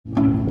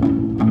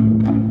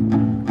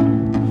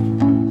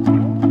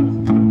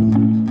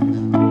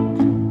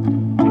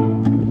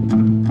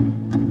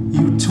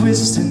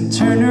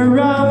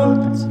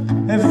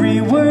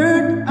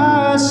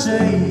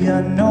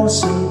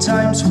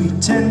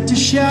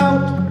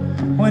out.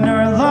 When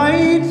our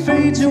light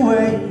fades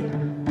away,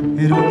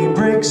 it only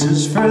breaks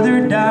us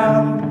further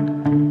down.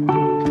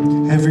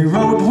 Every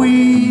road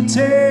we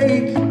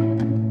take,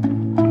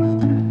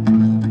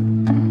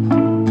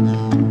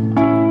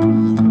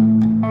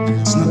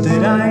 it's not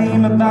that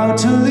I'm about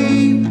to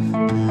leave,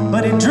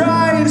 but it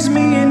drives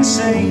me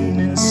insane.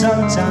 And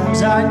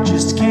sometimes I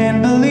just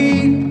can't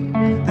believe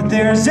that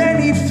there's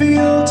any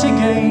feel to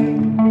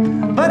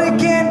gain. But I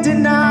can't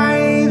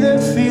deny the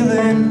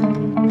feeling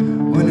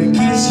when I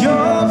kiss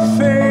your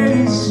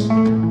face.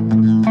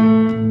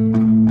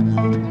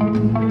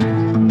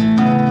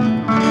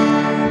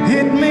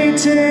 It may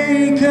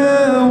take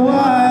a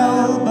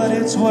while, but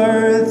it's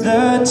worth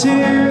the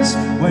tears.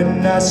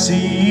 When I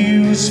see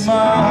you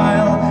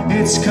smile,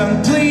 it's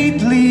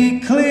completely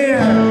clear.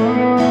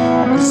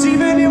 'Cause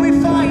even if we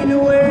find a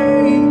way,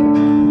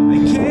 I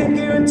can't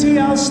guarantee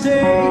I'll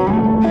stay.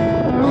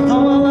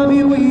 Although I love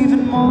you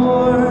even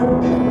more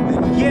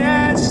than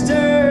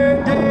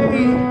yesterday.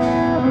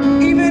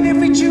 Even if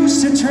we choose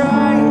to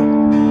try,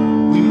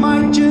 we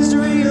might just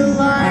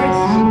realize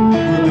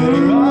we're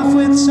better off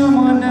with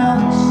someone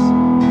else.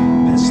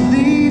 Let's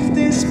leave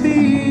this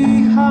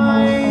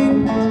behind.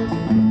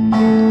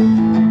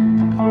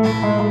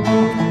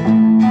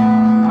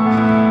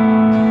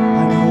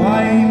 I know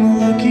I'm a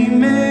lucky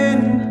man,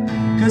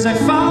 'cause I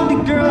found a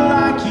girl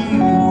like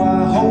you. I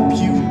hope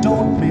you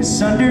don't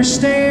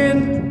misunderstand,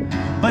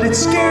 but it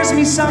scares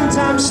me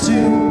sometimes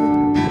too.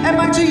 Am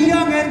I too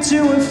young and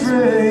too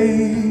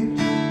afraid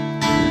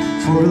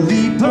for a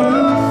leap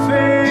of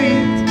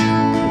faith?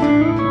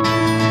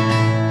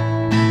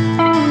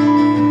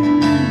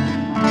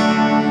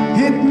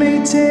 It may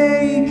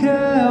take a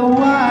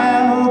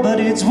while, but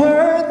it's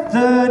worth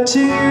the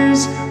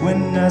tears.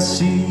 When I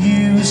see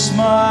you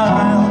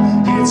smile,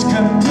 it's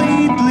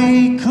completely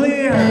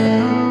clear.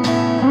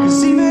 'Cause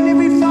even if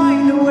we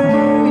find a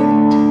way,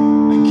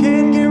 I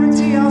can't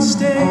guarantee I'll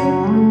stay.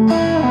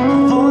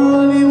 Although I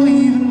love you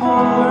even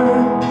more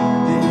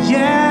than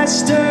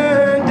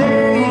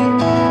yesterday.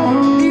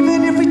 Even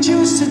if we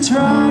choose to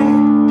try,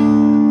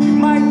 we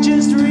might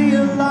just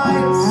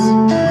realize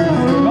we're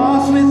better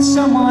off with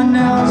someone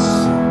else.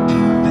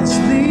 Let's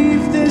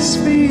leave this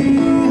behind.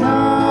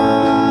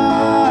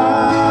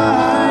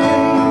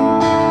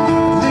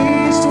 At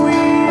least we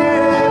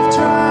have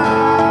tried.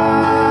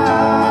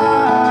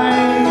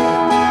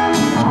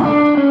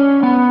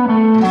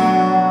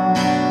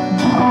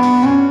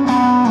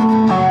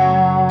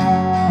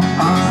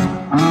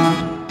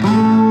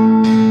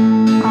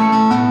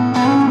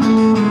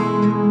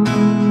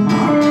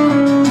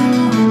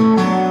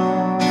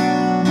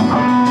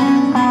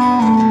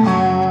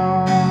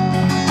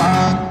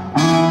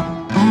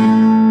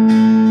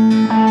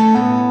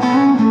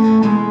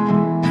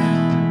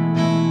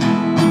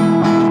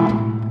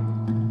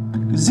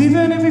 Cause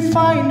even if we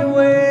find a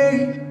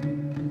way,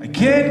 I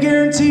can't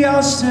guarantee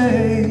I'll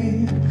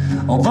stay.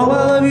 Although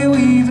I love you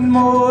even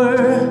more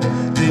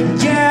than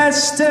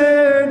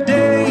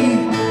yesterday.